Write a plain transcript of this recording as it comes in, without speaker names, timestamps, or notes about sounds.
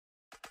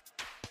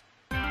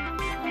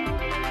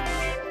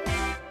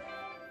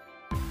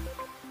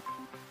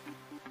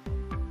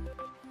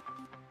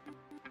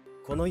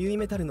この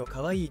YUI-METALの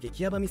可愛い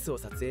激ヤバミスを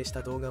撮影し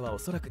た動画はお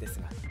そらくです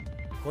が、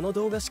この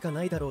動画しか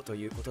ないだろうと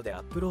いうことで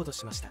アップロード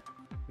しました。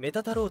メ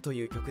タ太郎と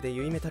いう曲で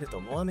YUI-METALと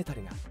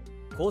MOA-METALが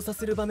交差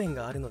する場面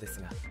があるのです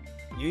が、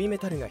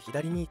YUI-METALが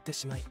左に行って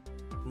しまい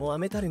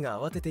MOA-METAL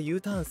が慌てて U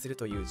ターンする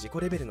という自己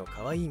レベルの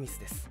可愛いミス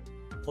です。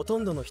ほと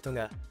んどの人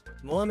が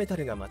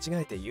MOA-METALが間違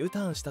えて U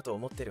ターンしたと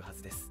思ってるは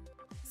ずです。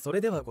それ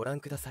ではご覧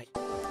ください。